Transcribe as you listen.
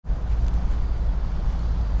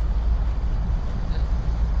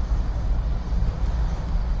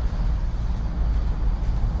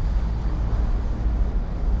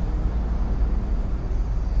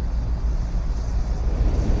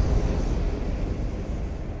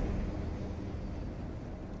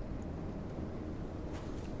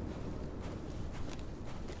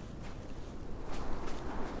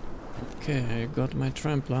Okay, I got my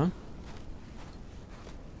trampler.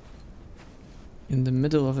 In the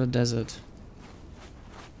middle of a desert.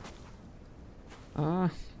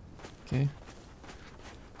 Ah, okay.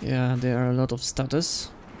 Yeah, there are a lot of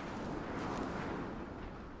stutters.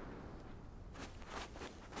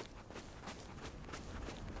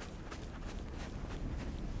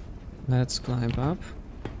 Let's climb up.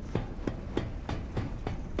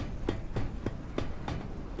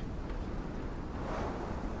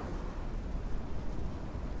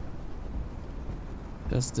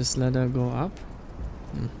 Does this ladder go up?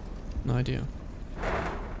 No idea.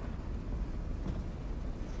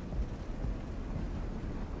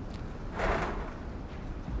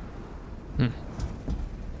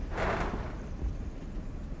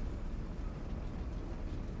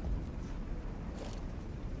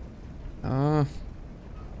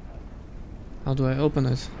 How do I open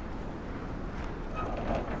it?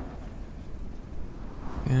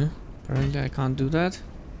 Yeah, apparently I can't do that.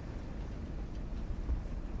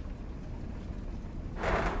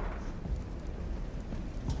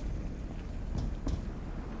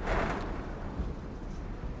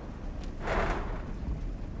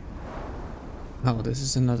 Oh, this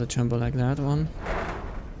is another chamber like that one.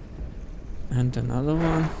 And another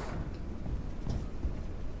one.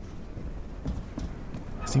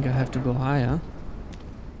 I think I have to go higher.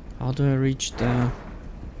 How do I reach the...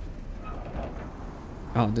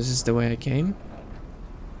 Oh, this is the way I came?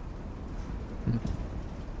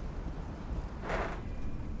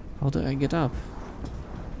 How do I get up?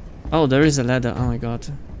 Oh, there is a ladder. Oh my god.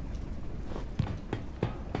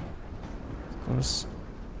 Of course.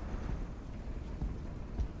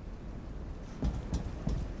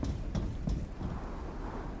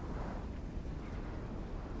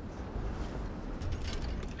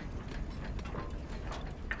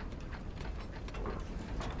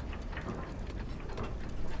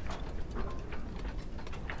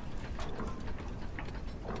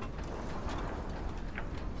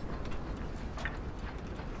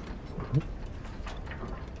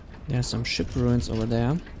 There's some ship ruins over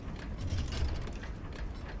there.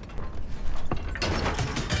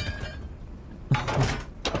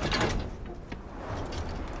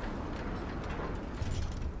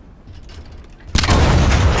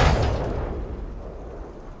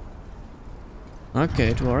 Okay,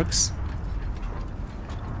 it works.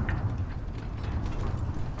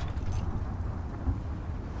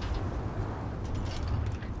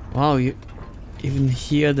 Wow, you even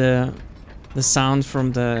hear the sound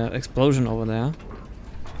from the explosion over there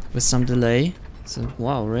with some delay. So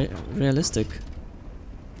wow, realistic.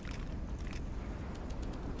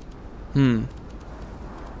 Okay,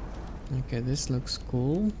 this looks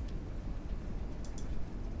cool.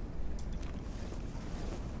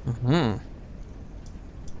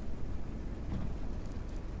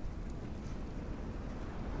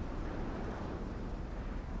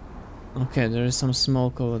 Okay, there is some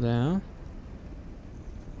smoke over there.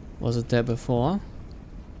 Was it there before?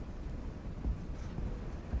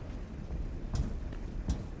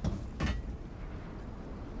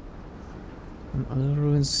 And other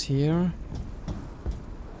ruins here.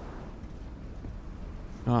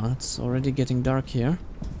 Oh, it's already getting dark here.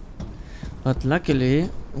 But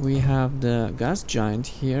luckily we have the gas giant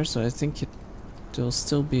here, so I think it will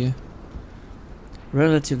still be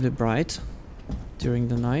relatively bright during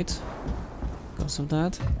the night because of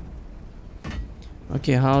that.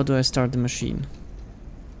 Okay, how do I start the machine?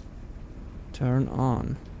 Turn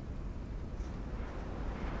on.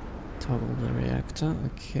 Toggle the reactor,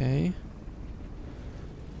 okay.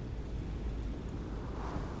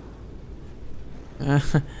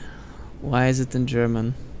 Why is it in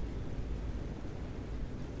German?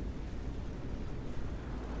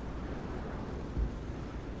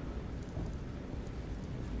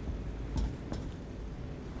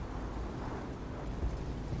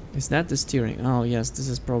 Is that the steering? Oh yes, this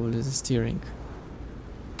is probably the steering.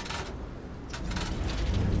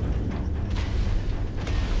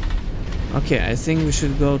 Okay, I think we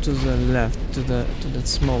should go to the left, to that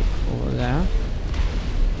smoke over there.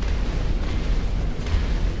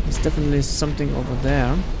 There's definitely something over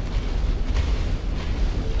there.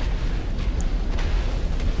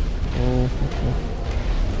 Oh.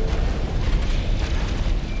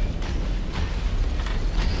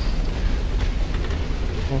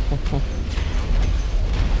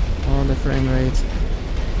 Oh, the frame rate.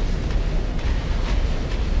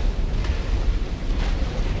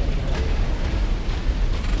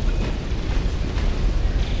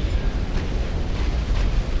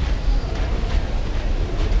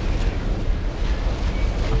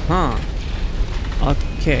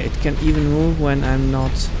 Okay, it can even move when I'm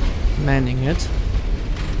not manning it.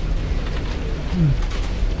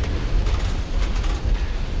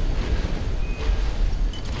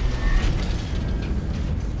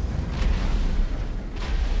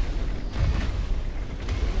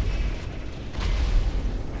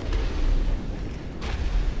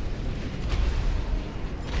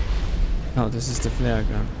 Oh, this is the flare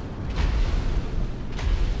gun.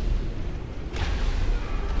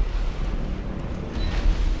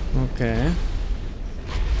 Okay.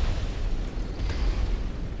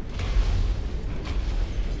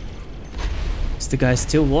 Is the guy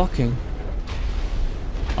still walking?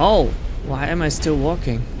 Oh, why am I still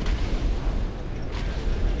walking?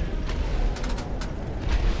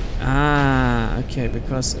 Ah, okay,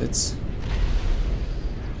 because it's...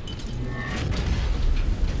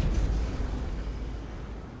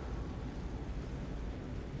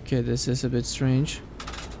 Okay, this is a bit strange.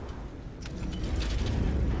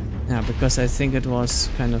 Yeah, because I think it was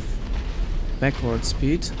kind of backward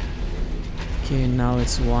speed. Okay, now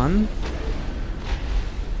it's 1.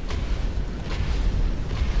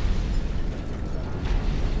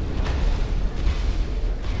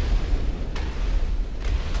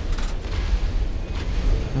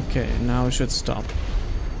 Okay, now it should stop.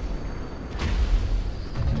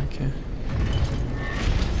 Okay.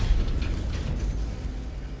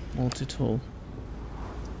 Multi-tool.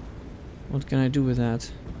 What can I do with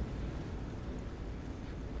that?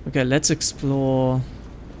 Okay, let's explore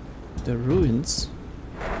the ruins.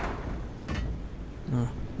 Oh,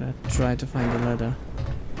 let's try to find the ladder.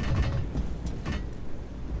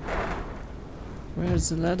 Where's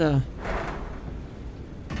the ladder?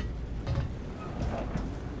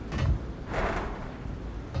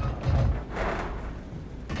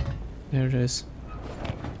 There it is.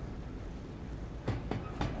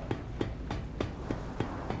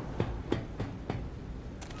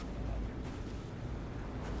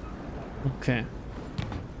 Okay.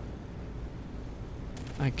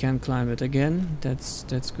 I can climb it again.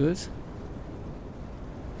 That's good.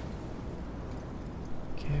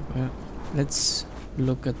 Okay, well, let's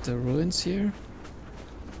look at the ruins here.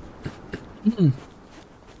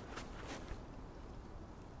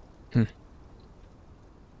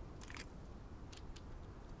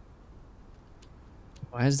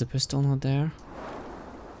 Why is the pistol not there?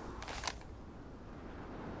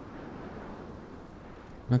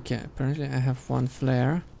 Okay, apparently I have 1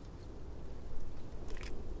 flare.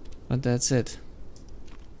 But that's it.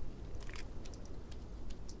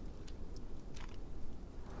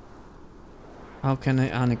 How can I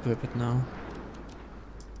unequip it now?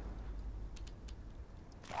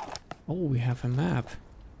 Oh, we have a map.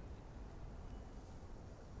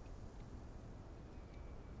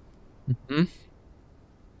 Mm-hmm.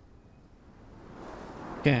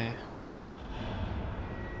 Okay.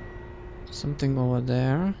 Something over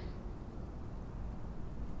there.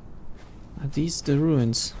 Are these the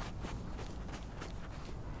ruins?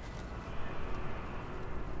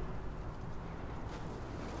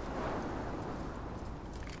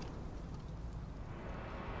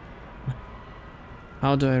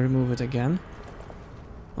 How do I remove it again?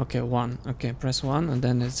 Okay, 1. Okay, press 1 and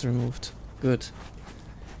then it's removed. Good.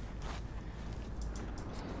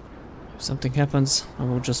 If something happens, I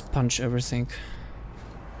will just punch everything.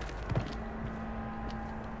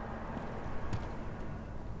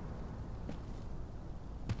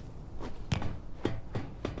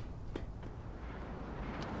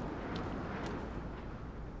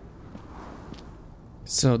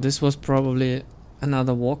 So this was probably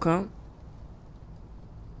another walker.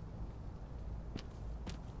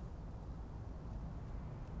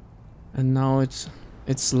 And now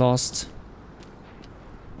it's lost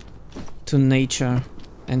to nature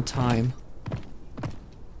and time.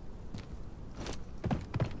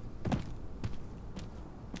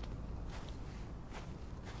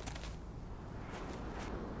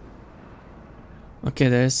 Okay,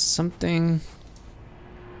 there's something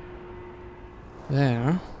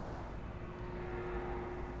there.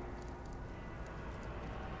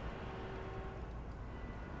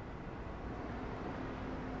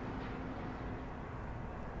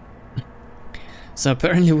 So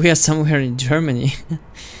apparently we are somewhere in Germany.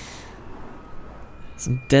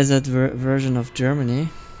 Some desert version of Germany.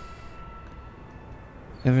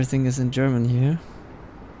 Everything is in German here.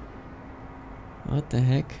 What the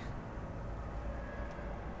heck?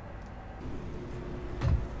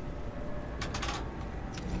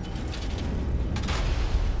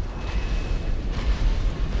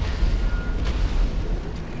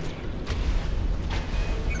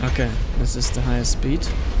 Okay, this is the highest speed.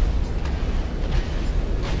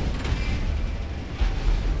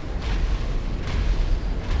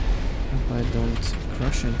 Hope I don't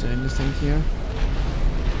crash into anything here.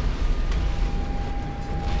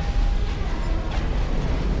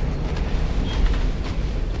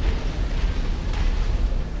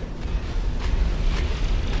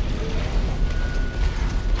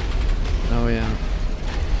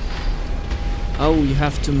 Oh, you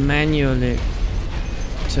have to manually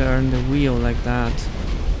turn the wheel like that.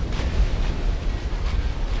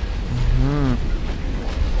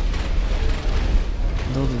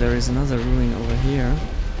 Though there is another ruin over here.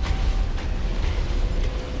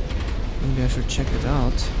 Maybe I should check it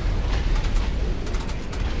out.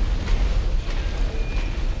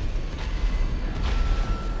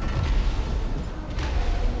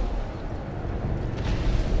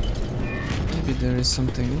 Maybe there is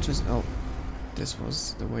something interesting. Oh, this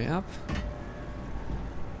was the way up.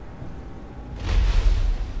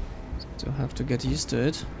 Still have to get used to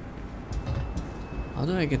it. How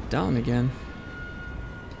do I get down again?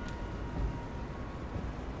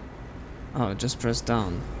 Oh, just press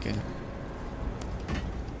down. Okay.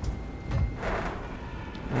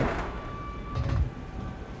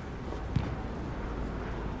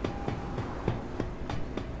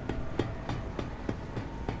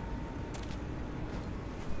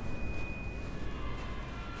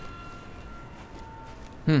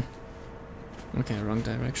 Okay, wrong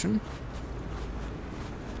direction.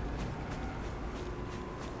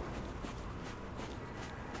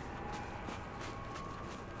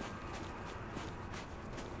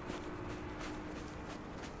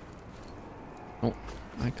 Oh,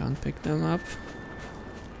 I can't pick them up.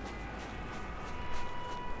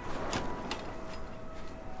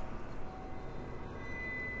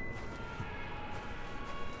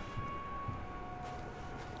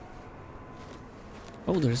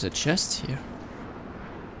 Oh, there's a chest here.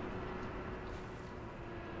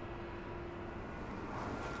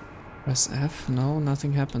 Press F. No,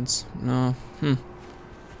 nothing happens. No.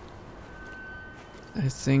 I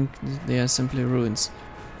think they are simply ruins.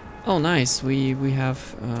 Oh, nice. We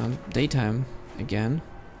have daytime again.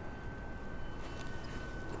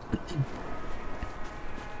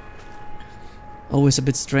 Always a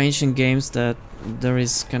bit strange in games that there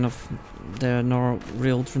are no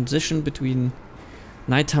real transition between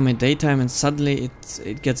nighttime and daytime, and suddenly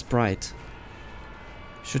it gets bright.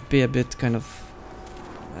 Should be a bit kind of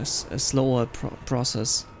a slower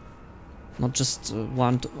process, not just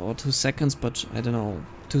 1 or 2 seconds, but I don't know,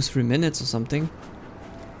 2-3 minutes or something.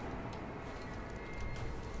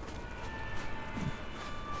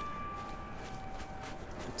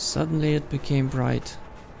 Suddenly it became bright.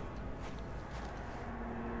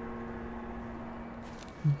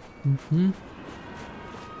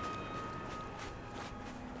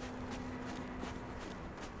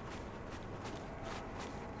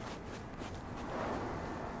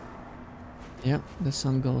 Yeah, the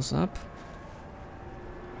sun goes up.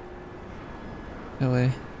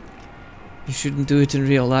 Anyway, you shouldn't do it in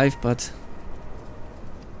real life, but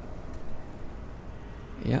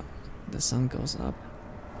yeah, the sun goes up.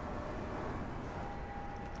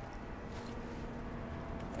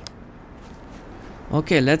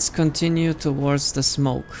 Okay, let's continue towards the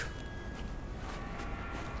smoke.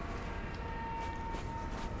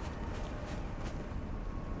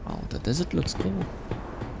 Oh, the desert looks cool.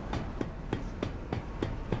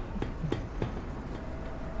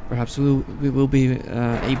 Perhaps we will be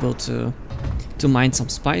able to mine some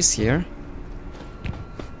spice here,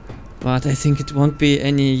 but I think it won't be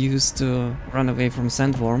any use to run away from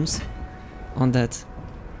sandworms on that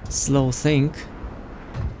slow thing.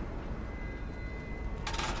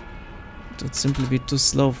 It would simply be too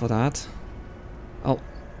slow for that. Oh,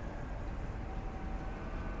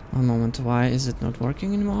 one moment. Why is it not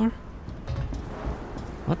working anymore?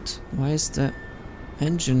 What? Why is the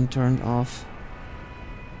engine turned off?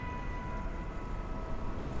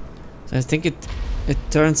 I think it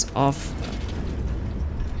turns off.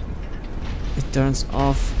 It turns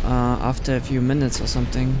off after a few minutes or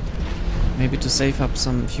something. Maybe to save up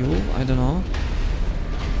some fuel. I don't know.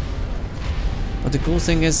 But the cool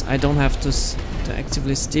thing is, I don't have to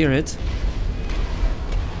actively steer it.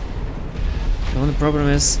 The only problem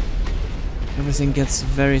is, everything gets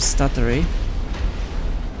very stuttery.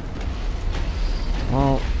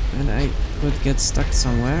 Well, and I could get stuck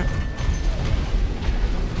somewhere.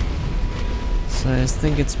 So I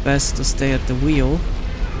think it's best to stay at the wheel.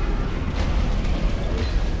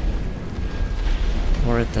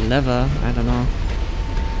 Or at the lever, I don't know.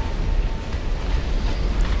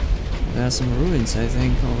 There are some ruins, I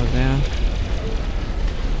think, over there.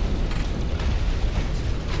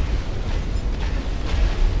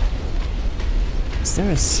 Is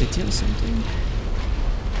there a city or something?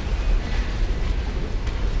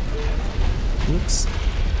 Looks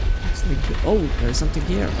like... Oh, there's something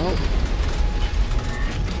here. Oh!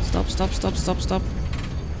 Stop, stop, stop, stop, stop.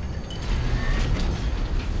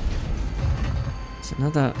 It's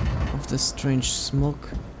another of the strange smoke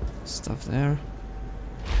stuff there.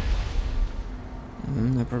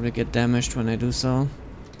 I probably get damaged when I do so.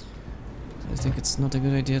 I think it's not a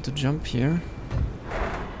good idea to jump here.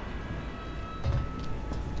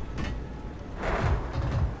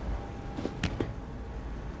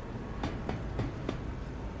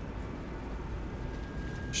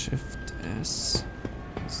 Shift S.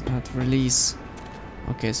 Is that release?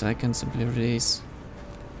 Okay, so I can simply release.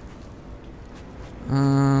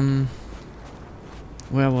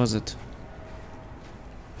 Where was it?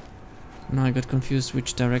 Now I got confused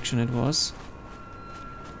which direction it was.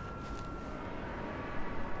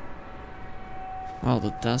 Oh,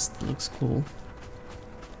 the dust looks cool.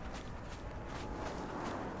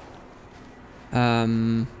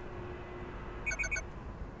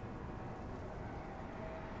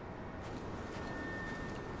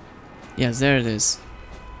 Yes, there it is.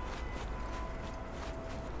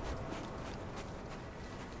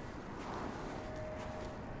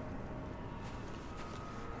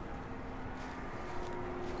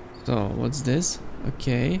 So, what's this?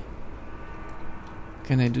 Okay.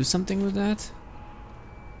 Can I do something with that?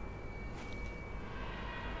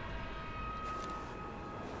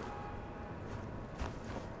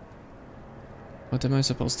 What am I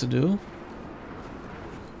supposed to do?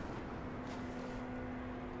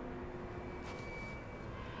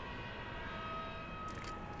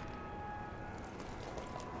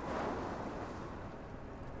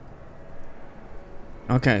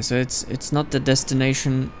 Okay, so it's not the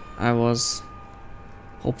destination I was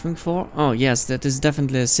hoping for. Oh yes, that is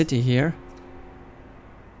definitely a city here.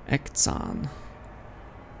 Ekzan.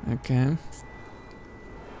 Okay.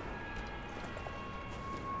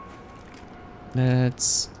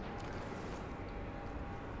 Let's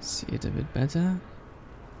see it a bit better.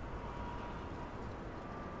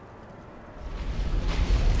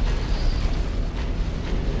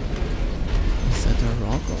 Is that a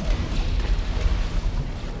rock or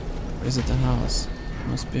is it a house?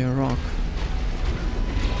 Must be a rock.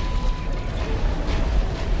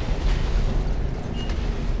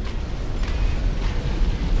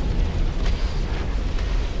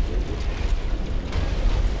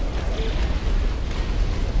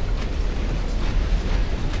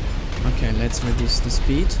 Okay, let's reduce the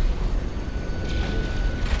speed.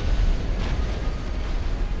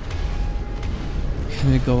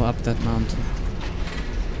 Can we go up that mountain?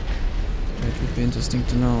 That would be interesting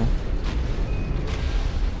to know.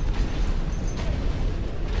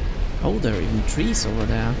 Oh, there are even trees over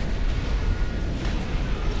there.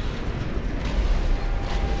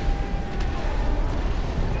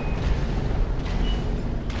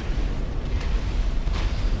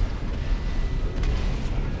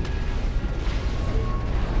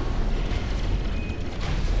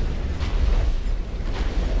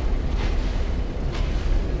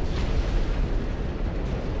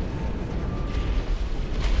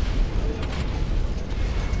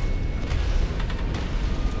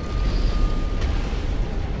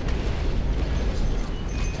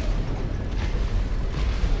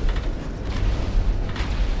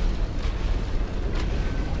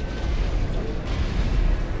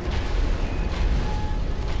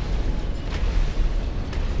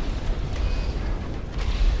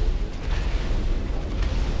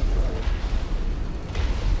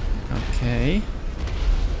 Okay.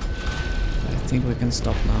 I think we can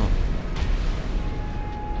stop now.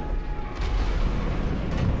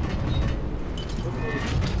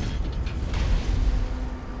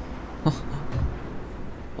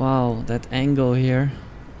 Wow, that angle here.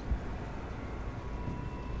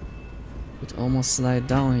 Could almost slide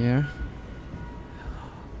down here.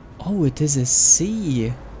 Oh, it is a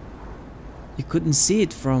sea. You couldn't see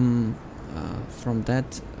it from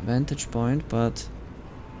that vantage point, but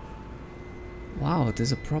wow, it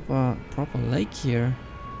is a proper lake here.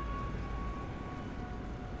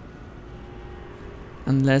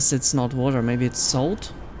 Unless it's not water, maybe it's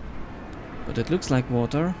salt. But it looks like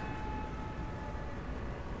water.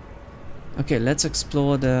 Okay, let's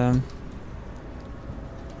explore the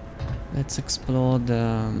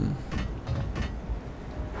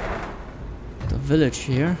village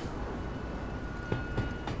here.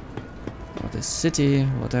 Or the city,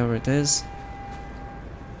 whatever it is.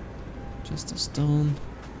 Just a stone.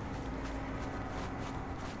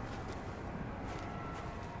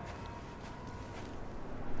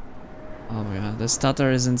 Oh yeah, the stutter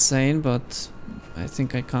is insane, but I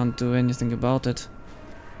think I can't do anything about it.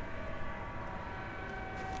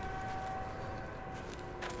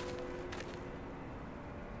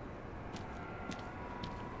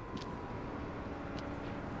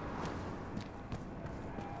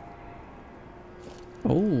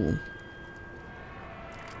 Oh.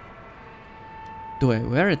 Do I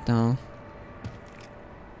wear it now?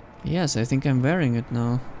 Yes, I think I'm wearing it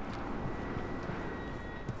now.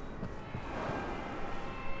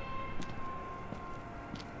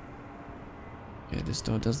 Okay, this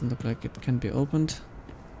door doesn't look like it can be opened.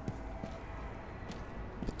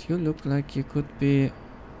 But you look like you could be...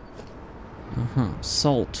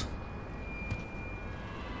 salt.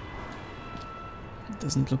 It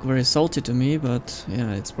doesn't look very salty to me, but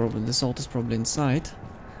yeah, it's probably... the salt is probably inside.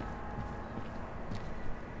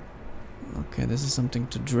 Okay, this is something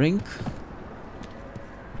to drink.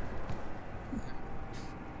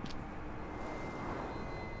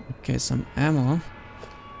 Okay, some ammo.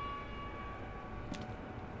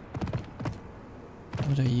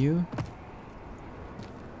 What are you?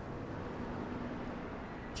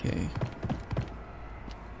 Okay.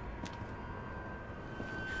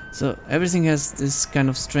 So everything has this kind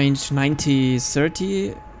of strange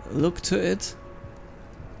 90-30 look to it.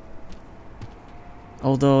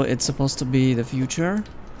 Although it's supposed to be the future.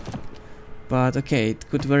 But okay, it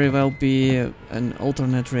could very well be an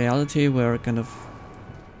alternate reality where kind of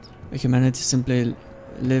humanity simply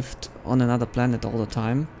lived on another planet all the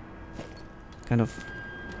time. Kind of...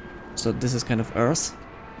 so this is kind of Earth,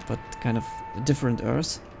 but kind of a different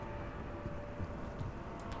Earth.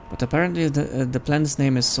 But apparently the planet's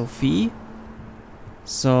name is Sophie.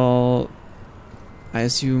 So I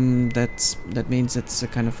assume that means it's a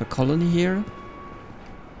kind of a colony here.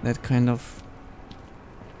 That kind of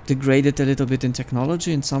degraded a little bit in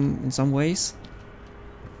technology in some ways.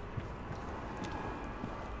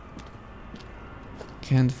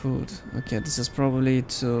 Canned food. Okay, this is probably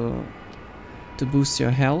to boost your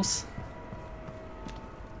health.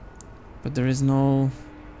 But there is no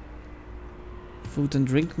food and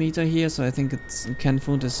drink meter here, so I think it's canned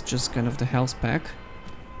food is just kind of the health pack.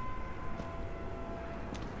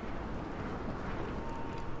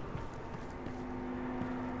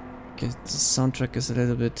 Okay, the soundtrack is a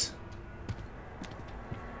little bit...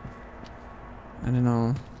 I don't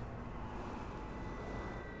know.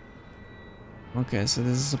 Okay, so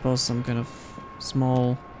this is supposed some kind of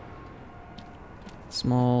small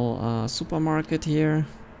supermarket here.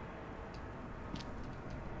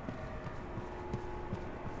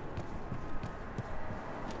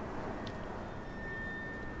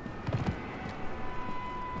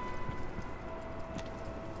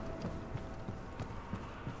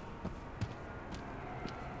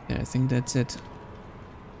 Yeah, I think that's it.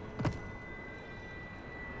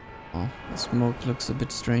 Oh, the smoke looks a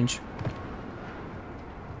bit strange.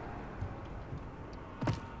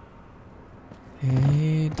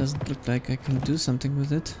 Hey, it doesn't look like I can do something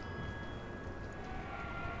with it.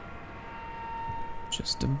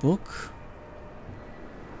 Just a book.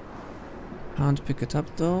 Can't pick it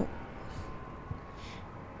up though.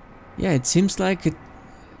 Yeah, it seems like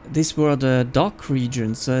these were the dock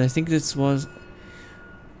regions, so I think this was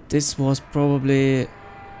probably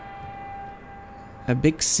a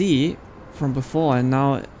big sea from before, and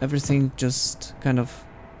now everything just kind of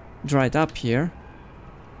dried up here.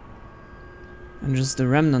 And just the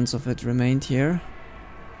remnants of it remained here.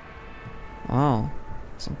 Wow,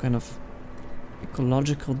 some kind of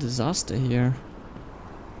ecological disaster here.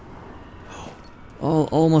 Oh,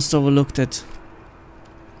 almost overlooked it.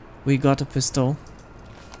 We got a pistol.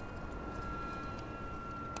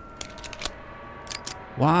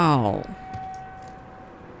 Wow.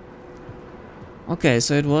 Okay,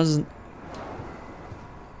 so it wasn't...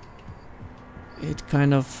 it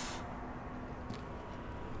kind of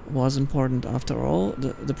was important after all.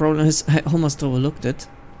 The problem is I almost overlooked it.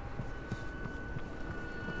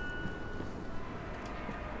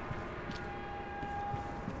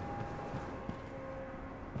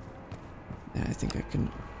 Yeah, I think I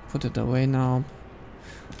can put it away now.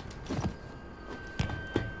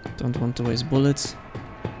 Don't want to waste bullets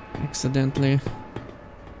accidentally.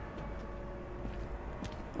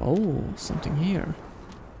 Oh, something here.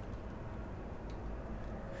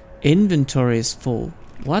 Inventory is full.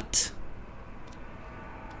 What?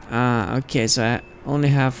 Ah, okay, so I only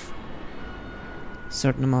have a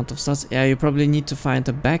certain amount of slots. Yeah, you probably need to find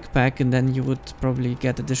a backpack and then you would probably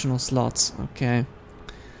get additional slots. Okay.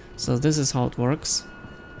 So this is how it works.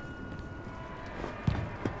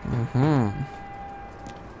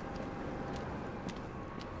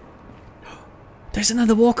 There's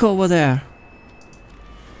another walker over there.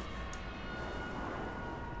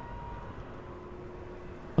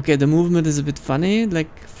 Okay, the movement is a bit funny,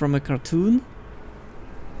 like from a cartoon.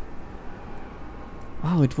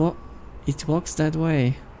 Wow, it walks that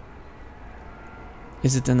way.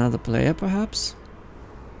 Is it another player, perhaps?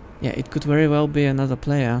 Yeah, it could very well be another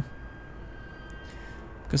player.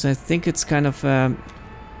 Because I think it's kind of a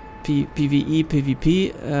PvE,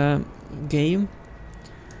 PvP game.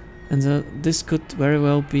 And this could very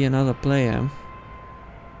well be another player.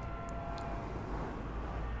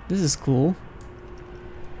 This is cool.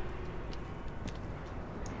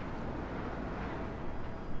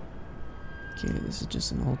 Okay, this is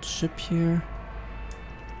just an old ship here.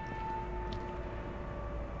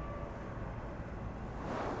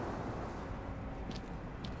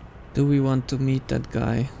 Do we want to meet that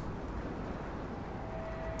guy?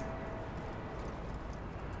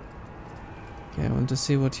 Okay, I want to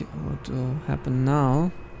see what will happen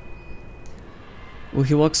now. Oh,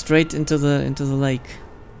 he walks straight into the lake.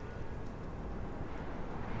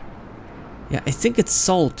 Yeah, I think it's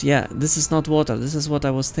salt. Yeah, this is not water. This is what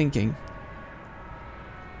I was thinking.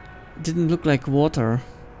 It didn't look like water.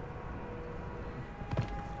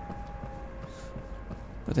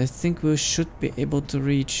 But I think we should be able to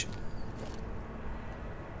reach...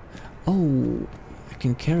 Oh, I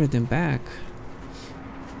can carry them back.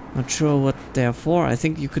 Not sure what they're for. I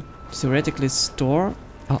think you could theoretically store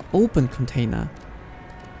an open container.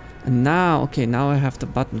 And now, okay, now I have the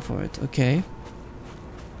button for it. Okay.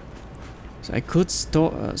 So I could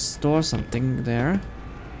store something there.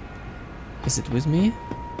 Is it with me?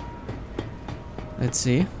 Let's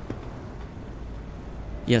see.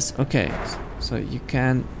 Yes, okay. So you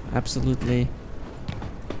can absolutely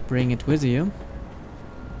bring it with you.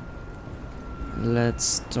 Let's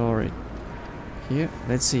store it here.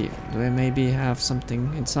 Let's see. Do I maybe have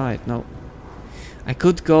something inside? No. I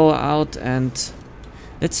could go out and...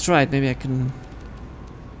 Let's try it. Maybe I can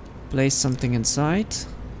place something inside.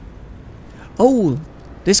 Oh!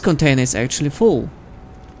 This container is actually full.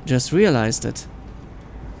 Just realized it.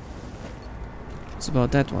 It's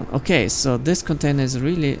about that one. Okay, so this container is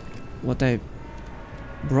really what I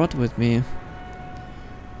brought with me.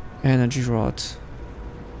 Energy rod.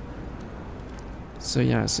 So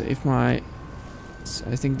yeah, so if my... So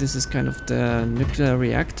I think this is kind of the nuclear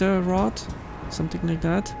reactor rod. Something like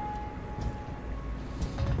that.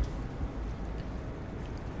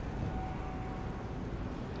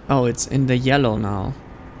 Oh, it's in the yellow now.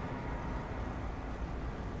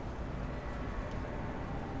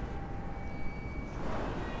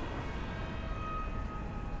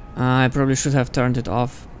 I probably should have turned it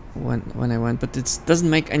off when I went, but it doesn't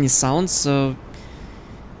make any sounds, so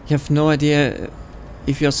you have no idea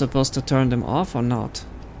if you're supposed to turn them off or not.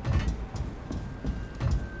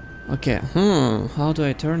 Okay, how do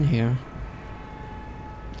I turn here?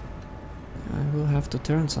 I will have to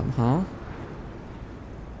turn somehow.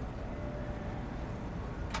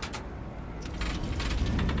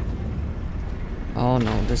 Oh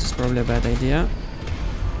no, this is probably a bad idea.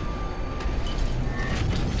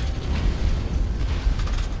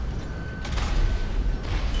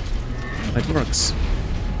 It works.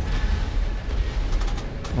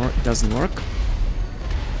 Or it doesn't work.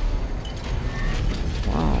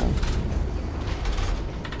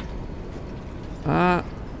 Wow.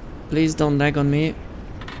 Please don't lag on me.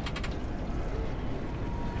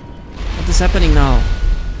 What is happening now?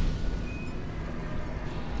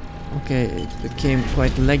 Okay, it became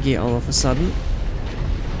quite laggy all of a sudden.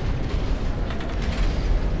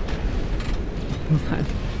 I'm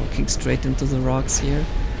walking straight into the rocks here.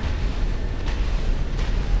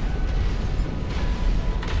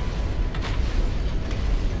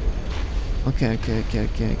 Okay.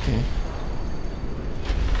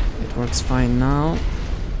 It works fine now.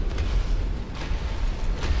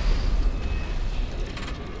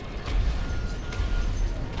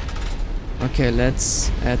 Okay,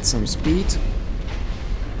 let's add some speed.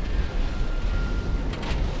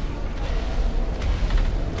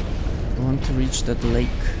 I want to reach that lake.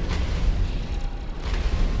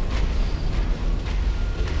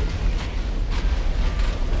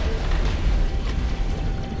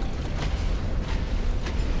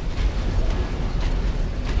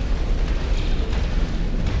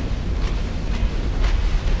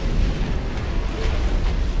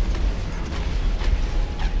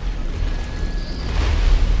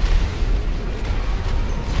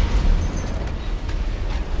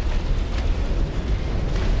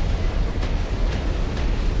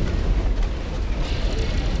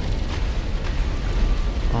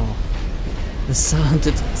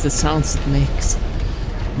 The sounds it makes.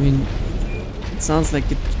 I mean, it sounds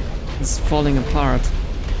like it is falling apart.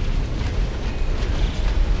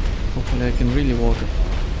 Hopefully I can really walk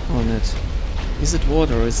on it. Is it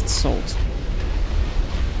water or is it salt?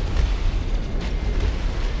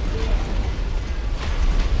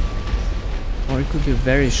 Or it could be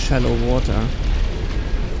very shallow water.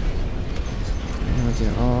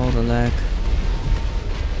 Oh, the lag.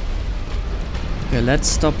 Okay, let's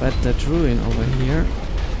stop at that ruin over here.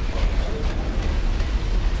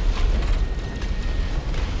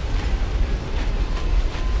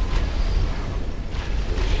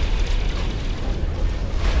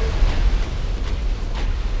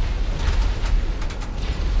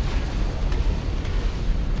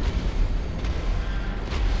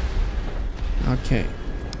 Okay.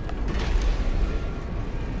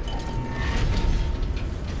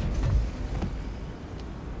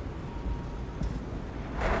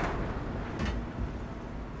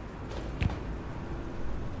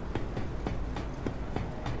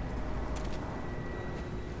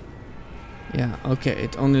 Yeah, okay,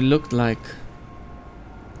 it only looked like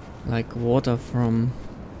water from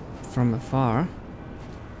afar.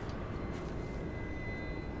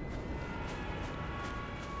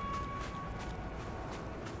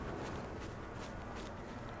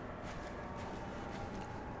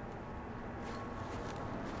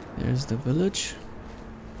 There's the village.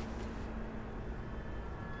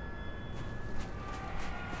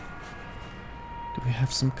 Do we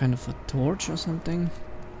have some kind of a torch or something?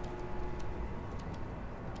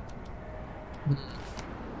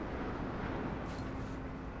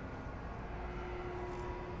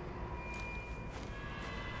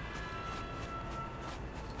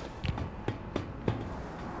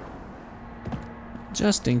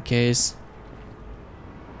 Just in case.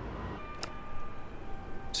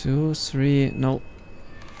 2, 3, no.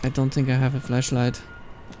 I don't think I have a flashlight.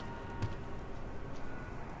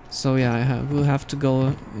 So yeah, we'll have to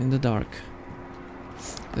go in the dark.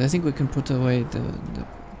 But I think we can put away the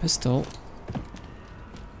pistol.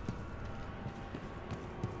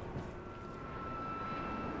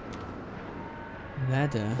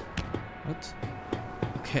 Ladder. What?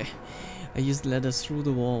 Okay. I used ladder through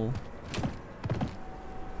the wall.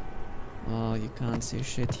 Oh, you can't see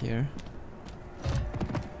shit here.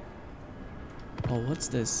 Oh, what's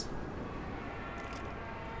this?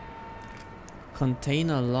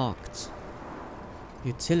 Container locked.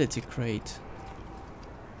 Utility crate.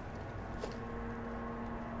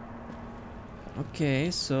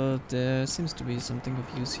 Okay, so there seems to be something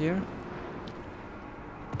of use here.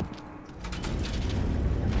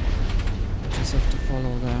 Just have to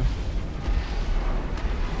follow the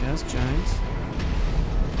gas giant.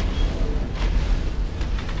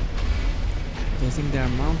 I think they are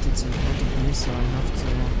mounted in front of me, so I have to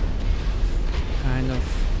kind of...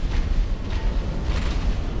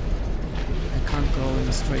 I can't go in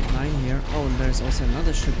a straight line here. Oh, and there's also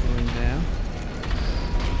another shipbuilding there.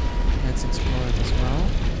 Let's explore it as well.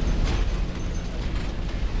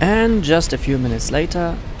 And just a few minutes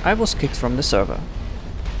later, I was kicked from the server.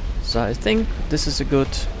 So I think this is a good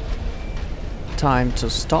time to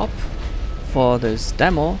stop for this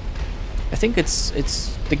demo. I think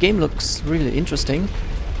the game looks really interesting,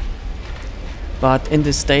 but in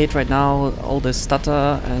this state right now, all the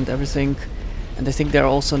stutter and everything, and I think there are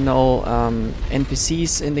also no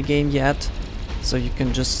NPCs in the game yet, so you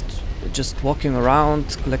can just walking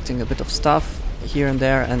around, collecting a bit of stuff here and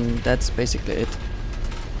there, and that's basically it.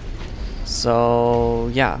 So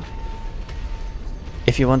yeah,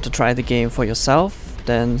 if you want to try the game for yourself,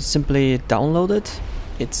 then simply download it.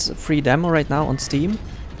 It's a free demo right now on Steam.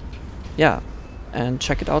 Yeah, and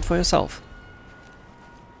check it out for yourself.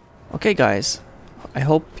 Okay guys, I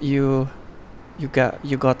hope you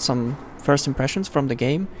got some first impressions from the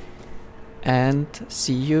game, and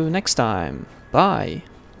see you next time. Bye.